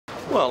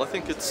Well, I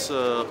think it's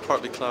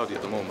partly cloudy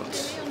at the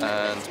moment,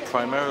 and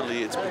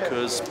primarily it's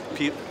because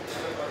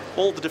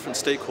all the different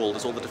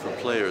stakeholders, all the different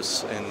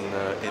players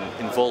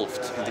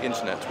involved in the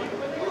internet,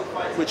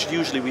 which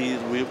usually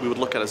we would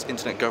look at as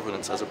internet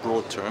governance as a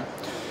broad term,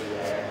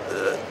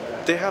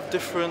 they have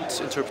different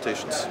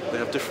interpretations, they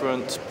have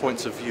different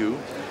points of view,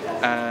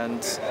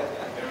 and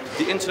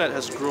the internet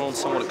has grown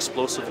somewhat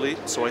explosively,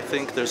 so I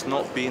think there's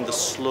not been the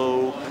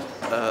slow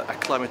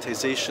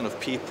acclimatization of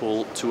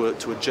people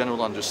to a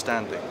general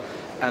understanding.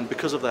 And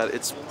because of that,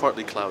 it's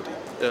partly cloudy.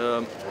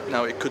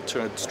 Now, it could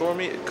turn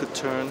stormy, it could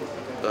turn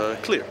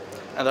clear.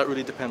 And that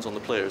really depends on the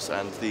players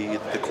and the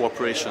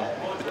cooperation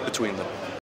between them.